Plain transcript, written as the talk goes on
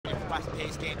fast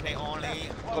paced gameplay only.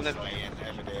 Come then.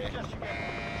 Every day.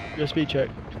 USB check.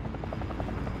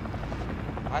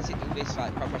 Why does it do this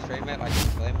like proper frame rate like it's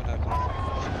playing when I come off?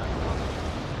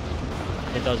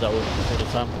 It does that all the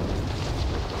time.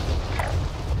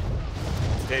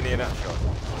 Stay near that shot.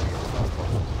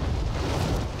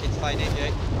 Kids flying in,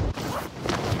 Jake.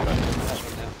 That's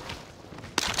one now.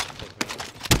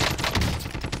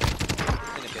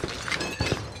 In a bit.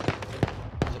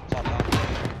 He's up top now.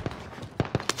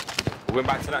 We're going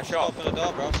back to that shot. Open the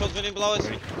door, bro. Someone's running below us.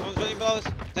 Someone's running below us.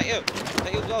 Is that you? Is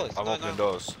that you below us? I'm opening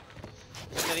doors.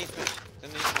 Underneath me.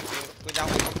 Go down.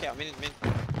 Okay, I'm in.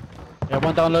 Yeah,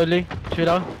 one down low, Lee. Two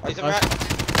down. Oh, he's on right.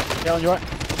 Yeah, on your right.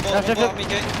 One more, me,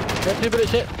 Jake. Yeah, 2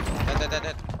 bullets hit.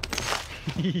 Dead.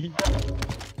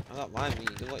 I don't mind me.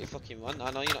 Do what you fucking want.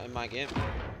 I know you're not in my game.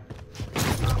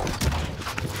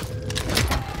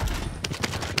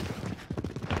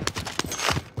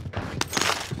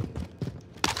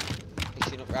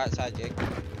 Fixing up right side, Jake.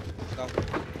 Let's go.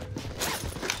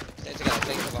 Stay together,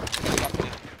 take cover. Get back in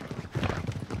here.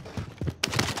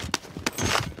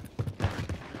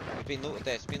 It's been looted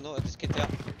there, this kid's here.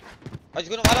 Oh, he's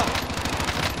going up ladder.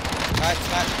 Right.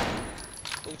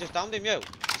 We just downed him, yo.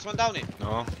 This one down him.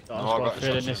 No. I've got a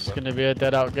feeling this is going to be a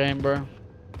dead out game, bro.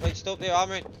 Wait, stop there,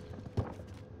 armoring.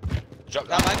 Drop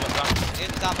that bank. Drop that.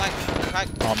 In that bank. Crack.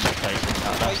 I'm not taking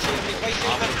that. Why you shooting me? Why you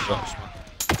shooting me? Shots, man.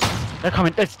 They're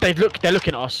coming. They're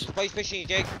looking at us. Why you pushing you,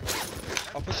 Jake?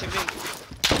 I'm pushing me.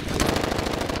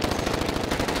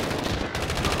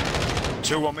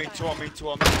 2 on me.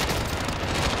 Whoa.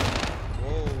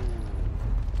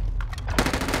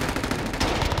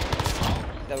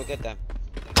 They were good then.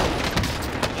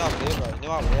 No, blue, bro.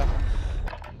 No, I'm here.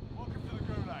 Welcome to the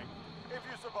Gulag. If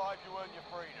you survive, you earn your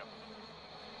freedom.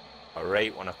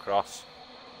 Alright, one across.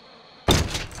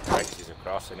 Right, she's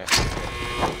across, innit?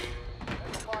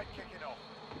 There's a fight kicking off.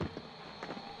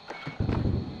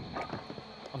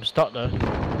 I'm stuck though.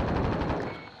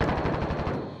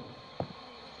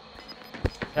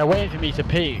 They're waiting for me to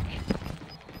peek.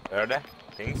 Where are they?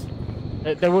 Things?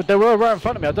 They were right in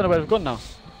front of me. I don't know where they've gone now.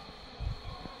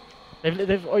 They've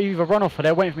either run off or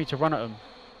they're waiting for me to run at them.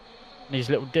 And these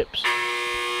little dips. You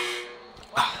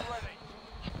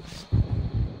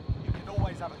can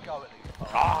always have a go at these.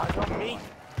 Ah, it's on me!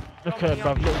 Look at them,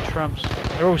 bruv, little tramps.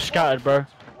 They're all scattered, bro.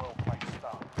 Well-placed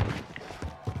start.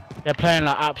 They're playing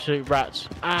like absolute rats.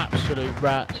 Absolute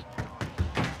rats.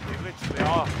 They literally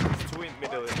are. There's 2 in the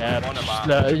middle. Yeah, one about.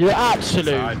 look, you're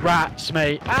absolute rats,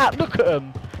 mate. Look at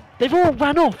them. They've all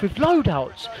ran off with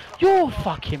loadouts. You're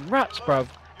fucking rats, bruv.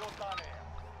 You're done here.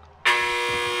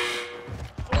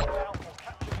 Sort it out or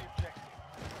capture the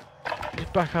objective. He's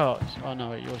back out. Oh no,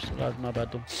 wait, you're still alive. My bad,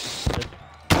 Dom. Go,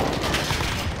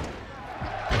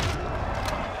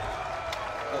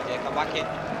 Jake. Come back in.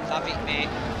 Savik, mate.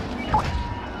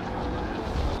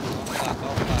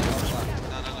 Don't fly.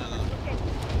 No.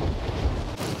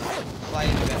 Fly in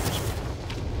a bit.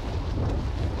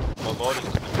 My lord is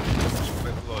coming.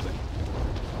 Quick loading.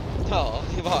 No,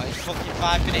 what? It's fucking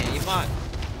 5 minutes, you man.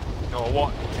 No,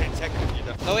 what? 10 seconds, you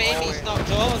don't. No, it ain't. It's not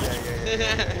yours.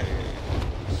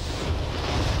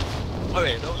 Oh,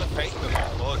 wait, no, they're fake them.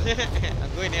 I'm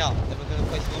going here. Then we're going to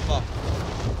play some more.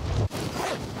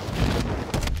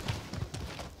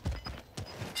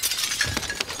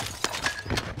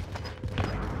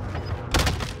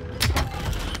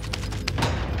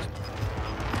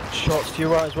 Shots to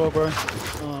your right as well, bro.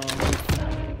 Oh.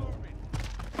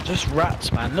 Just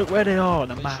rats, man. Look where they are on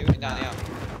the map. Shooting down here.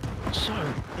 So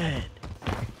dead.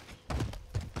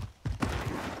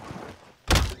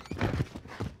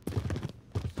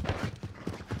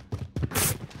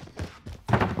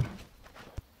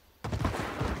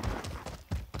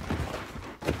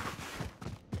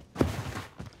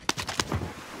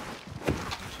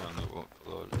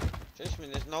 Just me,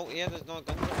 there's no here, there's no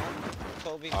guns around. It's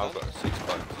all been I've done. got 6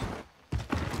 bucks.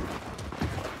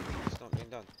 It's not been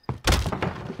done.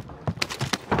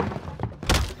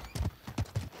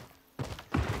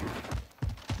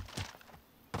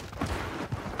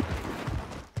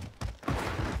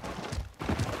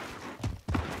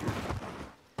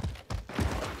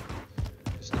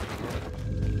 It's not been done.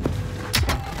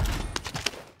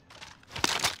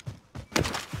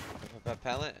 Have a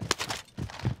pellet.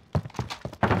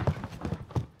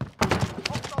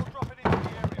 Hostile dropping into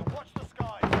the area. Watch the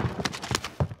skies.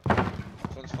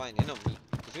 Someone's flying in on me.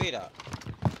 Did you hear that?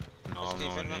 No, That's no,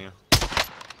 different, no. man.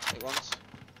 It once.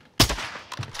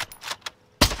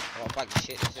 Oh, bag of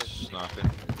shit, this is. Sniping.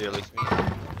 Daily. It's me.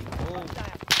 Oh,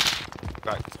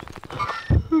 Back.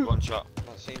 1 shot.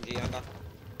 not seeing G hanger.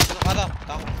 Ladder,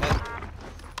 down, dead.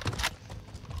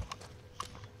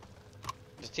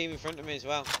 team in front of me as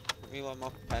well. Me want my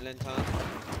Valentine.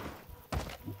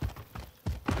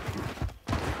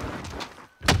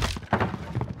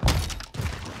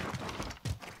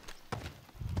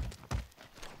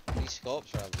 These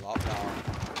scopes are a lot power.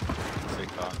 Sick,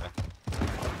 aren't they?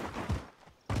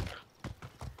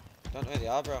 Don't know where they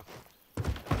are, bro.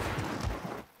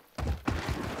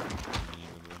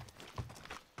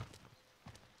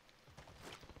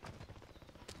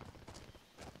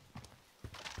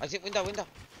 Is it window? Once.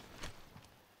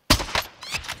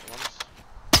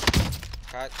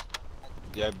 Crack.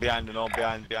 Yeah, behind the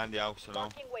behind the house, you know.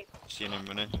 Seen him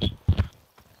running.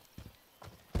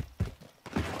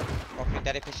 Copy,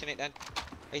 daddy pushing it then.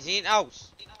 Is he in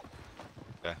house?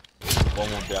 Yeah. One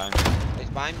behind. It's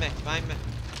behind me, it's behind me.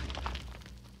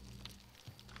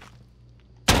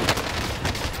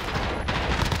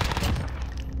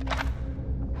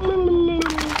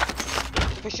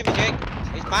 He's pushing me, Jake.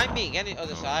 He's behind me again, the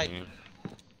other side. Yeah.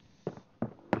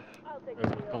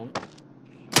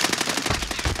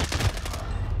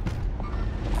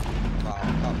 Wow,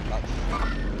 that's...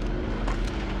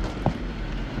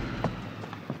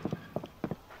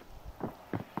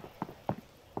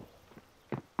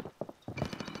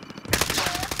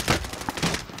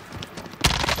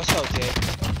 Let's go, Jake.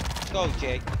 Let's go,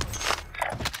 Jake.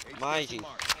 My G.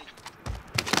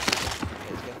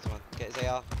 Get his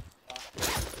AR.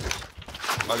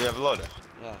 Oh, do you have a loader?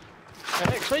 Yeah.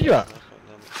 X, where you at?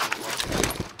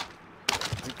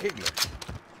 You kicked me.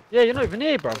 Yeah, you're not even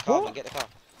here, bro. What? Get the car.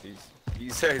 He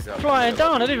says I'm Flying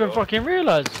down, I didn't even fucking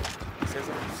realise. He says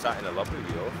I'm sat in a lobby with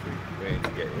you, waiting to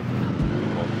get in.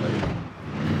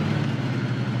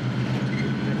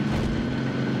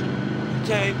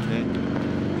 Take it.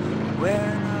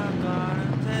 We're not gonna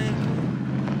take it.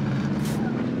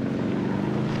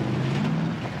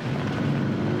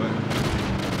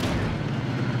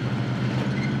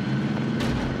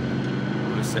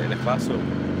 We're just setting the class up.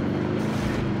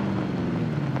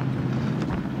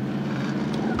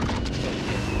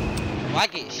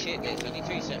 Waggy as shit, there's only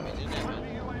 3 seconds, isn't it, man?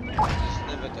 You just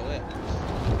never do it.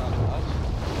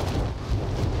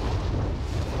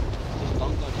 Just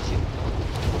long on the shit.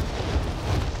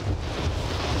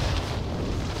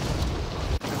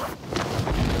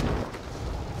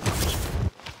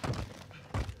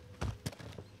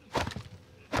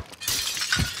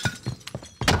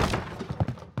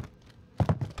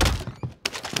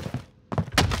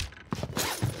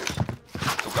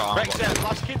 Rex there,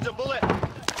 last kid's a bullet.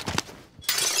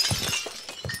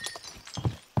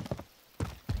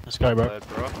 Let's go, bro.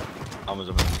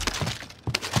 Amazon.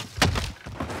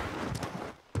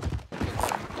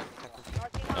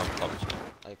 No, pops.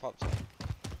 Oh, he popped it.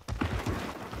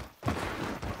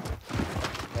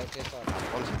 Left here,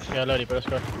 side. Yeah, loaded, bro. Let's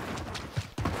go.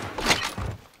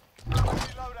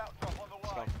 Loadout drop on the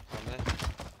Let's go. way. One minute.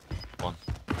 One.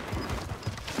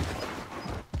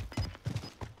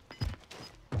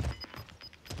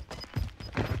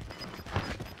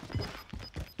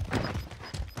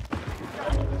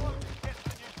 Get to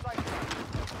the new safe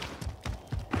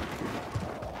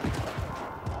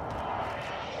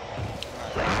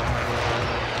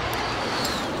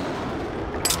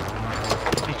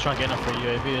He's trying to get enough for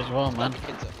UAV as well, man. The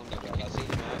kids at Monday, bro. I seen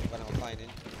him when I was flying in.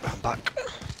 I'm back.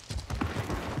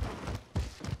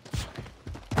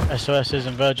 SOSs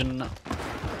and Virgin and that.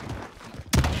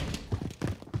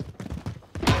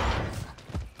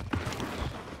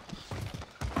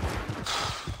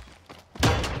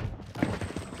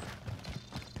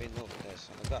 Been over there,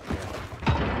 son. I got it.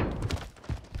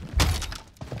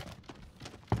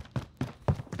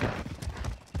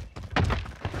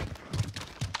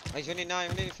 He's running now,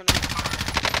 running in front of me.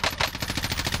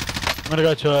 I'm gonna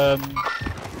go to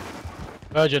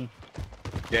Virgin.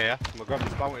 Yeah, I'm gonna grab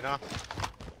this bounty now.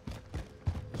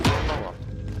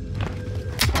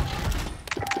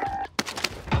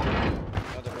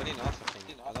 Oh, they're running off, I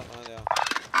think. I don't know where they are.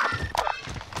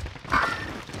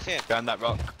 He's here. Behind that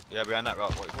rock. Yeah, behind that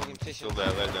rock. Wait, Fucking still position.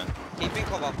 there, there, then. Keep in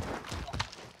cover.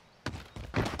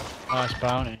 Nice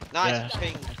bounty. Nice Yeah.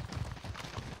 ping.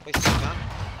 Where's the man?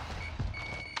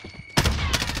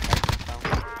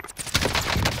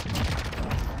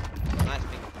 Nice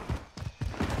ping.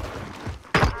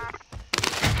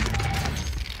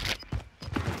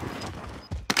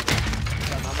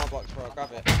 Got an ammo box, bro.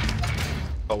 Grab it.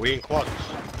 Are we in quads?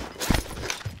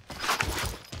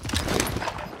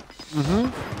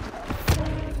 Mhm.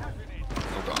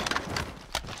 Oh, God.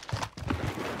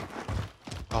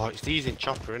 Oh, it's the easy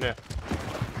chopper, innit?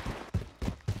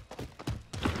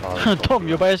 Tom,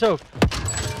 you're by yourself.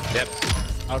 Yep.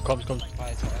 Oh, comes. Fire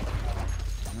to it.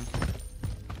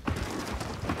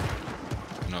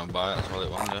 No, buy it, that's all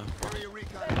it was, yeah.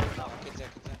 Kids there,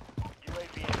 kids there.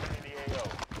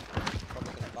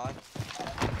 Fly.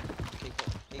 Keep up,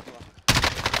 keep up.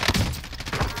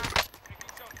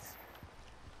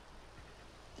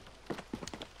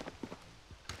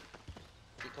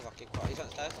 Keep cover. He's on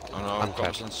the stairs. I know, I'm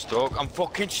stuck. I'm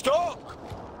fucking stuck!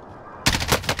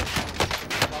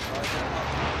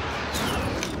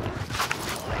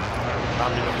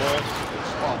 I'm in the worst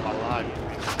spot of my life.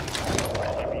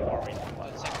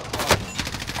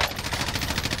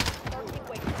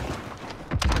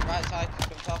 Right side,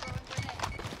 from top.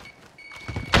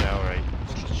 Yeah, alright.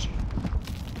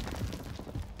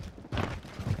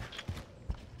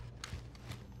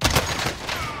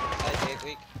 Side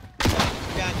weak.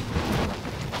 Behind you.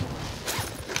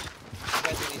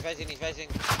 He's resing. He's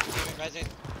resing.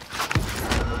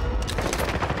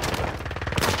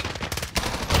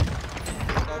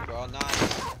 Let's go, bro, nice.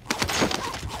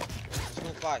 Let's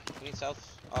move by. We need self.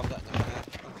 Oh, I've got nothing there.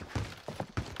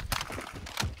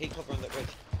 Keep covering the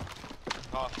bridge.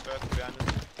 Oh, first behind us.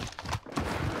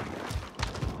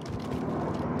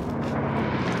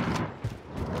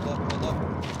 Pull up.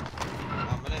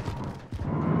 1 minute.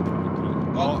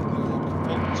 Oh,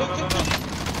 no.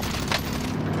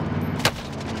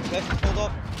 Left, pulled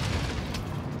up.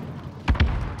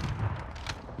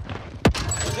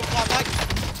 Where's the flat leg?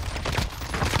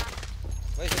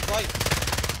 Where's the right?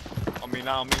 On me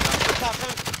now. Tap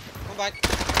front. Come back.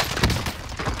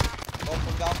 Oh,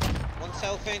 come down. One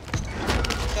self in.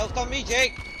 Self on me,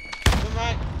 Jake. From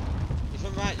right. He's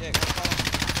from right, Jake.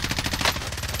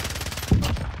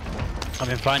 I've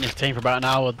been fighting this team for about an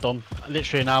hour, Dom.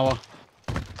 Literally an hour.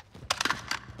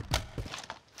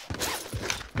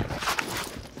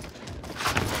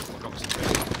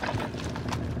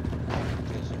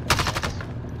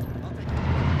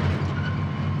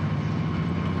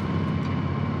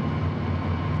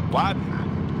 What?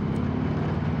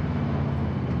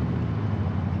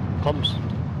 Comms.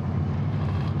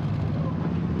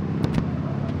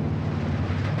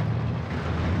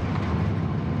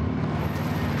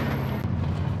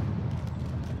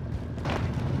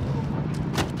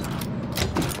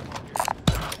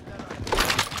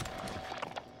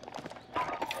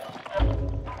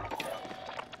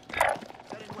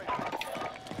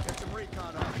 Get some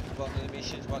recon on. Bottom of the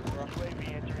missions, back to rock. UAV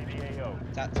entering the AO.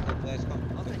 Tactical players come.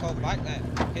 Just go back there.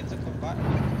 Kids will come back.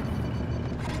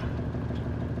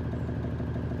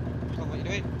 Come on, what are you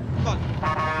doing? Come on.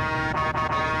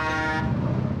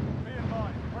 Be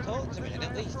advised. Talk to me and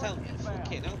at least tell me.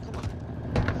 Fucking hell, come on.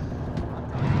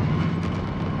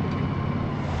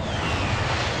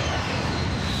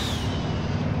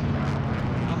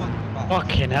 I'm on the back.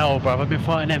 Fucking hell, bro. I've been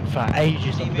fighting them for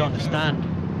ages. I don't understand.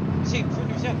 See, in front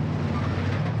of yourself.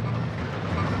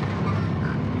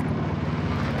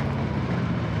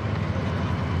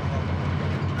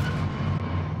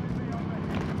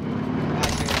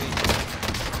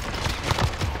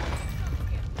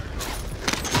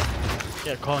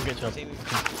 Yeah, can't get to a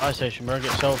fire station, bro.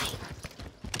 Get selves.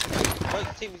 Where's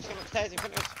the team? He's coming upstairs in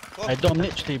front of us. Go. Hey, Dom,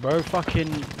 literally, bro.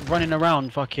 Fucking running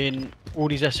around, fucking all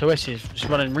these SOSs, just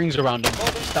running rings around them.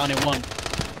 Just down in one.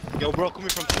 Yo, bro, coming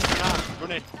from 2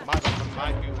 running. My bad, from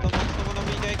my view. Someone on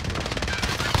me, Jake.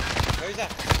 Where is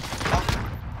that? Oh,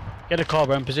 Get a car,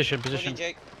 bro. In position. Jake. Is it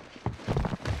Jake,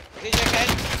 eh?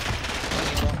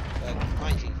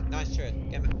 Mighty. Nice trade.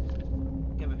 Get me.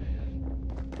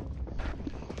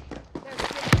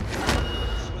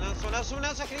 Someone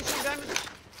else. I can eat some diamond.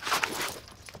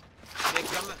 Jake,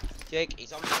 come on. Jake,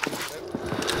 he's on me.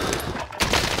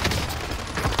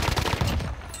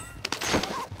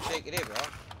 Jake, get here, bro.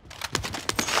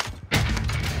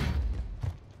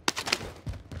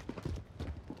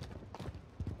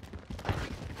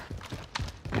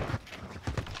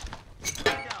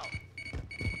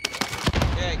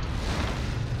 Jake.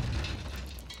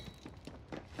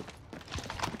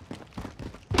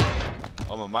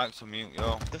 Oh, my mic's on mute,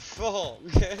 yo. The fuck?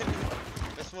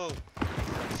 The smoke.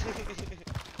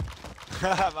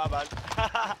 My bad.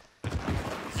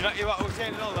 Do you know what I was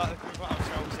saying and all that? I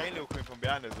was saying they were coming from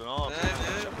behind us and all. No.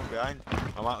 From behind.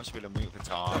 I might have been on mute for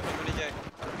time.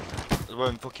 They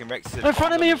weren't fucking Rex. In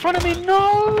front of me,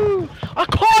 no! I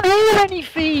can't hear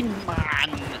anything,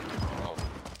 man!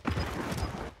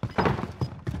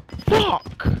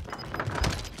 Fuck!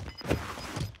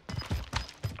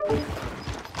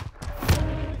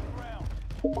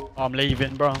 I'm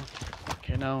leaving, bro.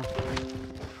 Okay, now.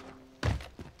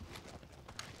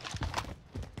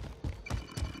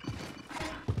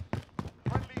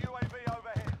 Friendly UAV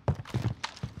overhead.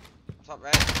 Top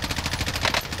red.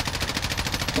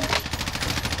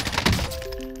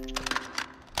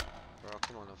 Bro,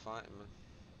 come on, I'm fighting, man.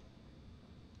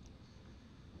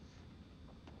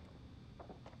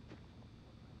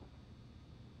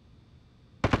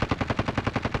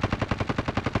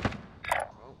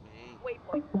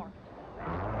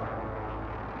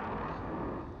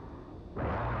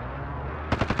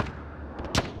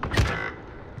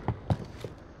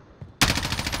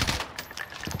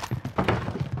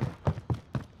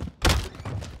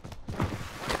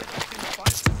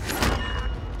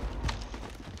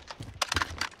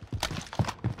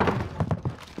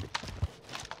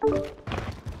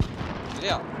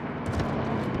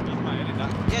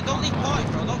 that. Yeah, don't leave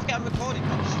point, bro. Don't get him recording,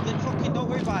 bro. Just fucking don't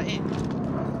worry about it.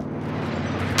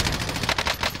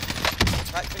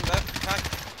 Right, thing, bro. Right.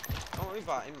 Don't worry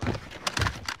about him, man.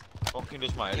 Fucking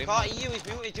does my He head can't in. hear you, he's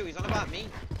muted you. He's on about me.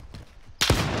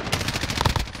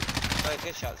 Right,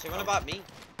 good shot. So he's on about me.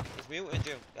 He's muted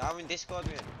you. I'm in Discord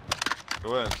with him. It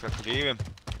works, I could hear him.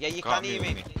 Yeah, you Can't can hear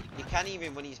mute him. me. You can hear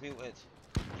him when he's muted.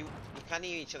 You can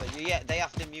hear each other. Yeah, they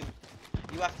have to mute.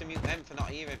 You have to mute them for not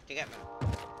hearing. Do you get me?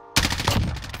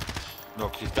 No,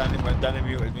 because when Danny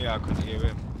muted me, I couldn't hear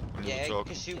him. When he Yeah, was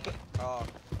talking. because you. Oh,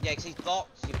 yeah, because he's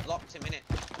blocked. You blocked him, innit?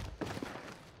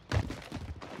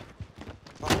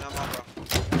 Fucking ammo, bro.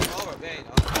 Oh, there you go.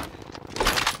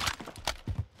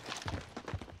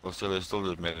 Well, still just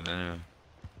made it anyway.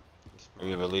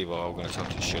 We either leave or I'm gonna tell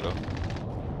him to shut up.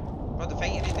 Bro, they're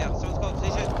fighting in there. Someone's got a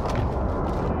position.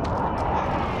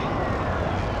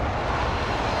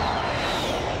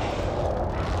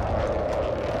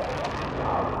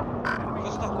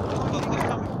 Just stop. Just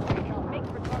come. Make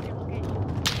for target location.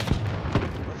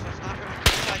 What's your sniper?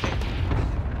 Inside you.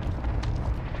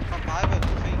 Come by with the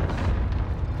feet.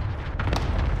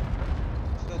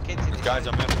 Still kids in There's this guys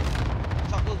room. on me.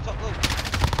 Top blue, top blue.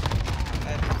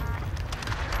 There's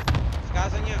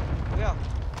guys on you. We are.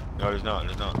 No, there's not,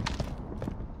 there's not.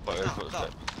 But there's No,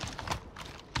 footsteps.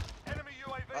 Enemy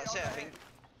UAV That's it, I think.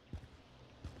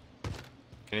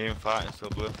 Can you even fight and still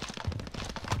blue?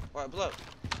 Right, blue.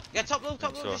 Yeah, top blue,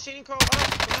 Think so. just seen him crawl. Oh,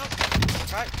 someone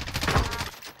else. Right.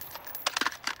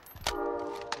 I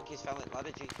think he's fell in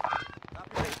ladder, G.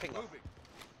 Let it ping off.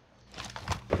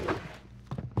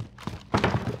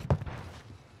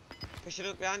 Pushing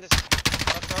up behind us.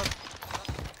 That's road.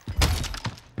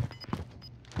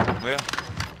 Where?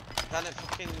 Down at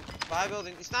fucking fire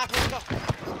building. He's sniper window.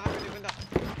 Sniper in the window.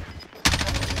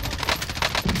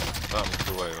 That was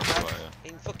the way, that's the way, yeah.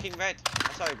 In fucking red.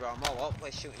 I'm sorry, bro. I'm all over the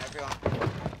place shooting everyone.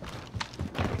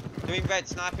 Doing red,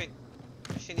 sniping.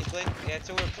 Pushing his blink. Yeah,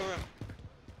 two of them.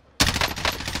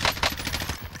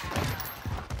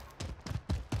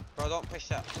 Bro, don't push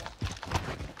that.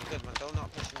 Good, man. Don't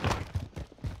not push me.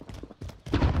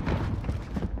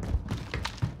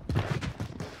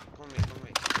 Come with me, come with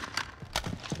me.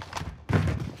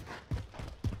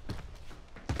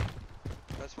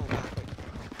 Let's move down quick.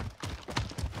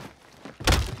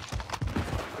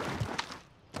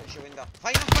 Push your window.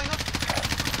 Fine up.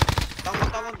 Down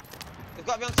one. They've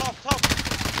got to be on top.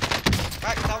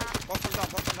 Right, down. Both them down.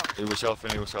 He was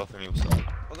selfing.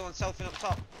 Other one selfing up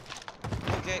top.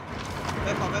 Okay.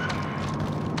 Careful.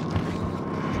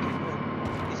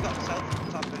 He's got the self on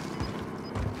top of it.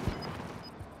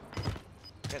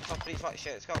 Get top of these white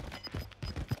shit, let's go.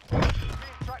 Being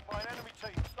tracked by an enemy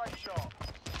team. Stay sharp.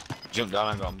 Jump down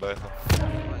and got him both.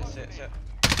 Right, sit.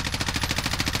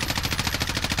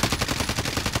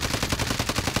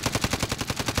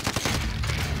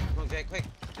 Come on, Jake, quick.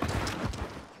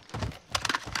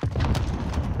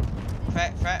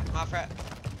 Threat, my threat.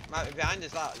 Might be behind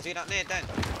us, that. See that near then?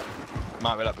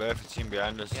 Might be that Burford team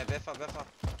behind us. Yeah, biffa.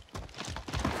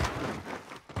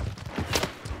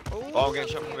 Oh, I'm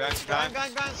getting shot from behind.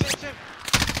 Behind, sit.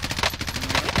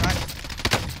 Right.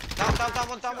 Down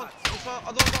one. This one,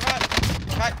 other one got right.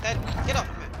 Right, dead. Get up,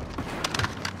 man.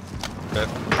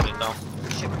 Burford, down.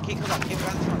 Shit, man, keep behind the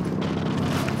front.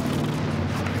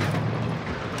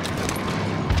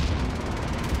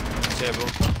 Table.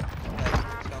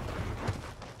 Let's go.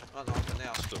 Oh no, they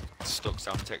are. Stuck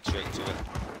Sam, take straight to it.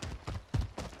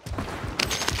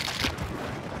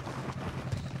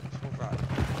 Let's move right.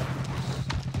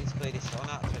 Need to clear this zone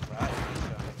out to his right.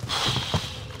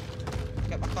 Let's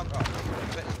get back on, bro.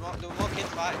 There were more kids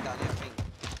fighting down here, I think.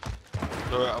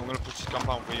 So I'm gonna push this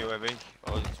compound for you, Evie.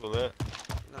 Or is it too late?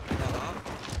 No.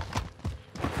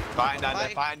 Fighting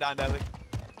down there, Lee.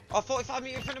 Oh, 45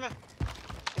 metres in front of me.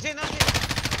 Is he in that shit?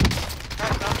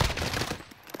 Right, down.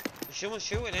 Someone's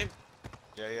shooting him.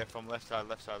 Yeah, from left side.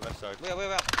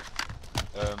 Where?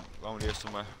 Around here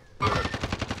somewhere. Yeah,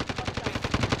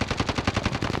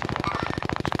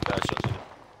 shots in.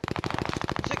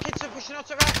 Is it kids are pushing out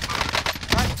to right?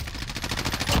 Right.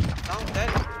 Down, dead.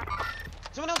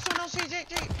 Someone else, Jake,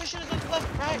 pushing us on the left,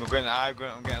 right. I'm getting high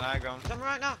ground. Someone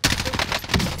right now.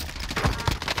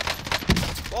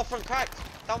 Wall front cracked.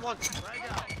 Down one.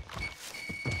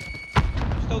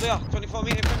 Still there, 24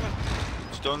 metres in front of me.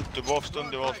 Stunned, they're both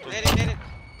stunned. Need it.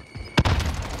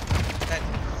 Dead.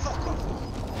 Fuck off.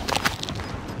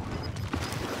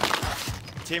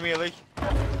 Team here, Lee.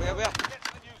 Where we are? Get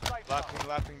to the new safe zone.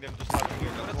 Lapping them, just lapping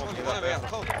you. We're at 21 we are.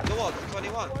 Come, the wall,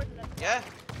 21. Yeah?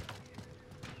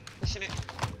 Pushing it.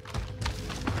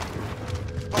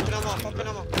 Popping ammo.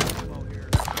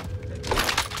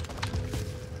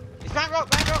 He's bank rock.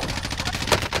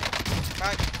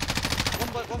 Right.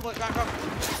 One bullet, round rock.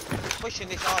 Pushing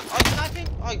this hard. Oh, you sniping?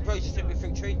 Oh, bro, you just hit me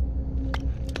through tree.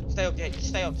 Stay up, Jake.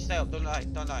 Stay up. Don't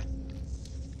die.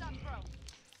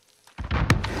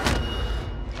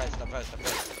 Press.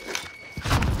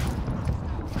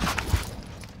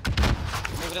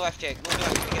 Move to the left, Jake. Move to the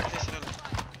left. Get position on him.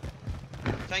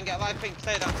 Try and get a live pink.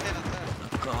 Stay down.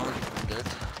 God, I'm dead.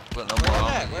 Got no Where more on armor.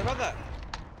 there? Where on there?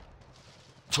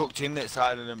 Tucked in that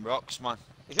side of them rocks, man.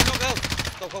 Is it not go?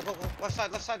 Go. Left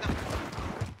side now.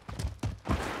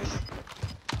 Push.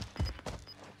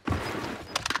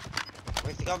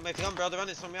 Where's he gone, bro? They're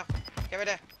running from you. Get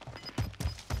ready.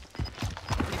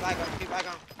 Keep lag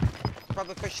on.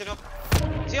 Probably pushing up.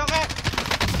 See you up there?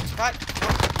 Right.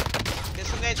 Get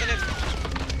some nades on him.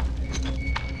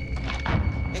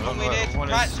 Income we need.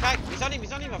 Right, crack. He's on him.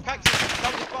 I've cracked him. He's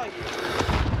on this boy.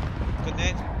 Good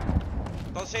nade.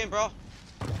 Don't see him, bro.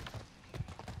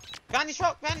 Behind this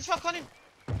rock on him.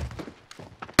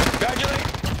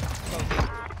 Congratulations.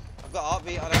 I've got a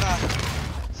heartbeat on that.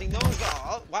 See, no one's got a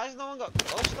heart. Why has no one got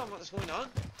ghost on? What's going on?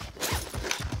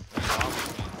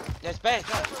 Yeah, it's bear.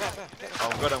 Oh,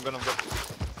 I'm good.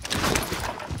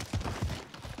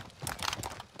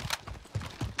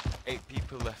 8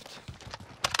 people left.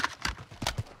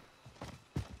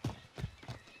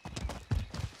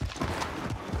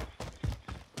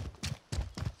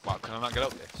 What, can I not get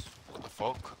up this? What the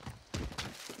fuck?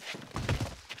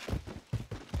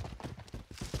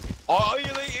 Oh,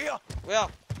 you're here! Where?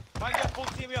 Try and get full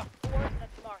team here.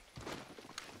 That's smart.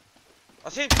 I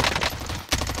see him.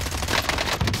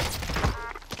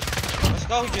 Let's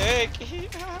go, Jake.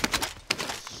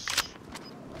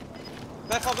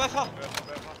 Better.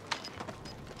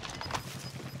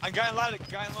 I'm getting loaded.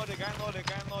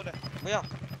 Where?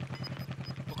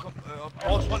 Look up,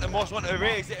 most wanted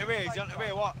array. Is it array? Is he on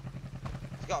array? What?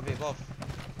 It's gotta be above.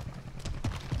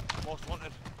 Most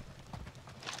wanted.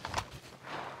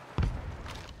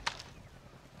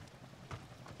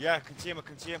 Yeah, I can see him.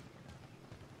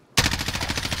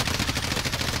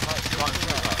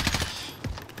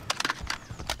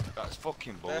 That's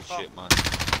fucking bullshit, man.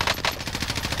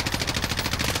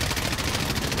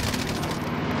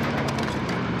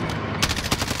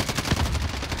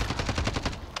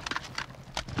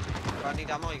 I need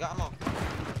ammo, you got ammo?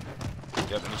 Do you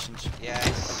have missions?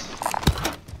 Yes.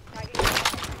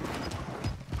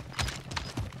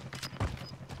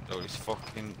 Oh, he's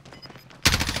fucking...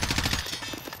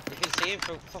 You can see him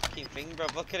through fucking thing, bro.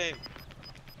 Look at him.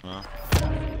 Huh?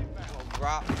 Little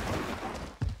rat.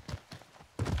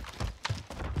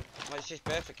 Well, it's just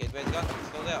perfect, kid. Where's he gone? He's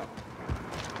still there.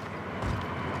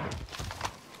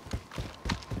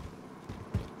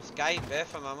 This guy ain't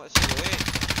perfect, man. What's he doing?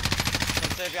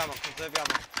 Conserve your ammo.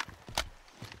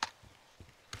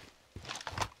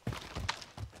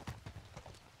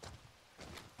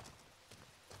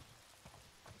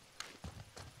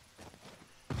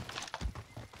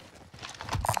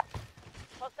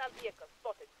 Hostile vehicle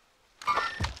spotted.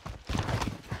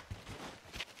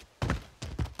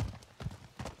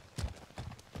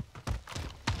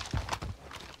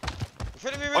 In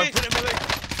front of me, Oh, Reed. put him away.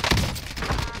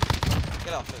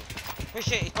 Get off him. Push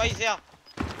it, his boy's there.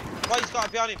 His boy's got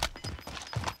to be on him.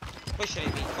 Pushing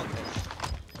it, mate. Fuck this.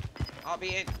 I'll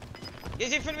be in.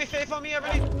 He's in front of me, 34 meter,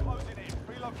 Reed. Closing in.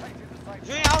 Relocating the safe. He's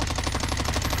running out.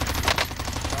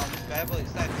 Oh, it's bare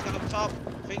bullets then. He's gone up top.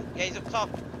 Yeah, he's up top.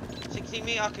 16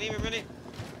 meter, I can even run it.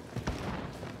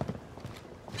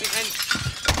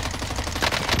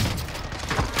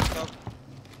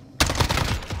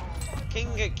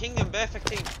 King and perfect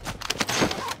team.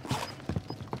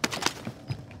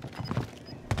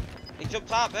 He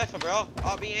jumped out, Bertha, bro.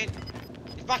 I'll be in.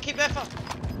 He's back in, Bertha.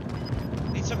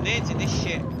 Need some nades in this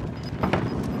shit.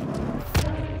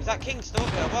 Is that King still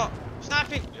up there? What?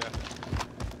 Sniping? Yeah.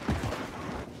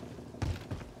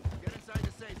 Get inside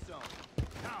the safe zone.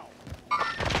 Now.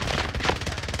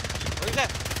 Where is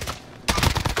that?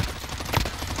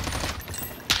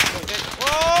 Where is it?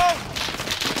 Whoa!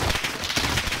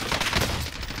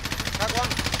 Tag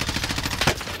one.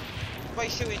 Why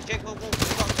shooting? Jake, move. Come on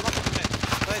from there.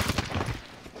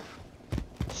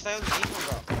 Stay on the deep one,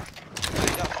 bro.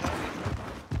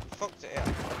 Fucked it here.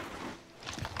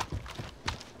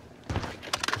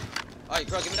 Alright,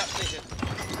 bro, give me that position.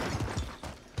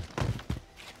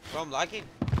 Bro, I'm lagging.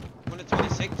 I'm on a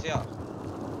 26, yeah.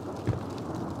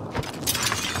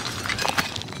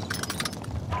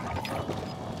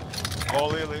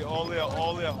 All here.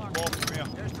 More from here.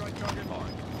 Airstrike target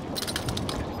marked.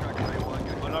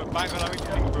 Oh no, bang on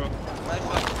everything, bro. Right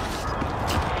foot.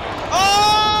 Oh!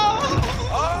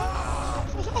 Oh!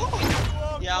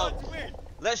 Yeah.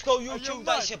 Let's go you YouTube, mad?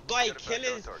 that's your boy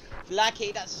Killers. If you like it,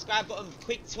 hit that subscribe button.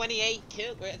 Quick 28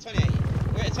 kill. We're at 28.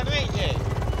 We're at 28, Jay.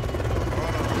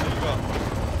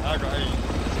 I got 8.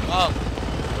 Oh.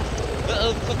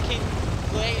 Little fucking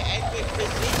play end with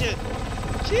precision.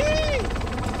 Gee!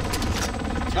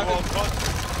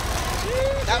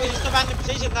 That was just a random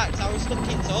precision, that, 'cause I was stuck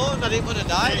in zone. I didn't want to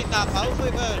die. I didn't that powerful,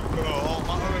 it burned.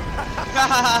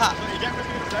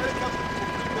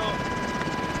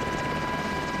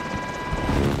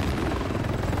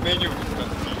 Me and you were just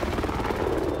gonna see.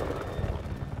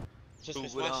 Just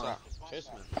Move we smash on. that.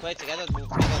 Trust me. Play together and move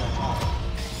together.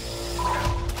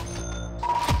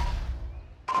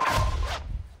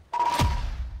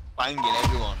 'Banging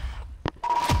everyone.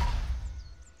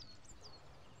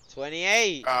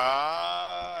 28.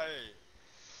 Aye.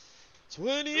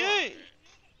 28.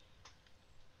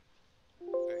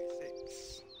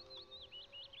 36.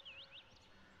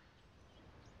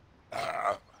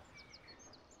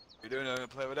 You doing a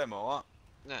play with them or what?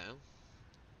 No.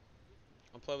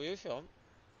 I'll play with you if you want.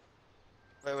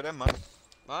 Play with them, man.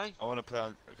 Why? I wanna play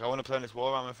on this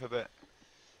Warhammer for a bit.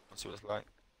 Let's see what it's like.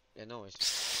 Yeah, no worries.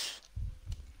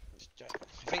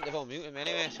 I think they've all muted me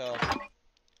anyway, so...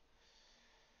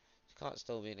 Can't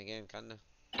still be in the game, can they?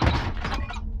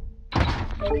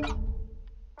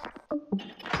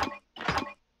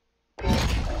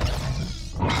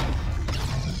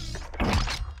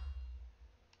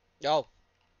 Yo.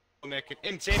 Naked.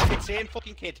 Same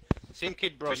fucking kid. Same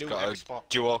kid, bro. Just New got every a spot.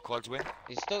 dual quads win.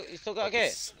 He's still got a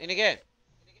game? In a game?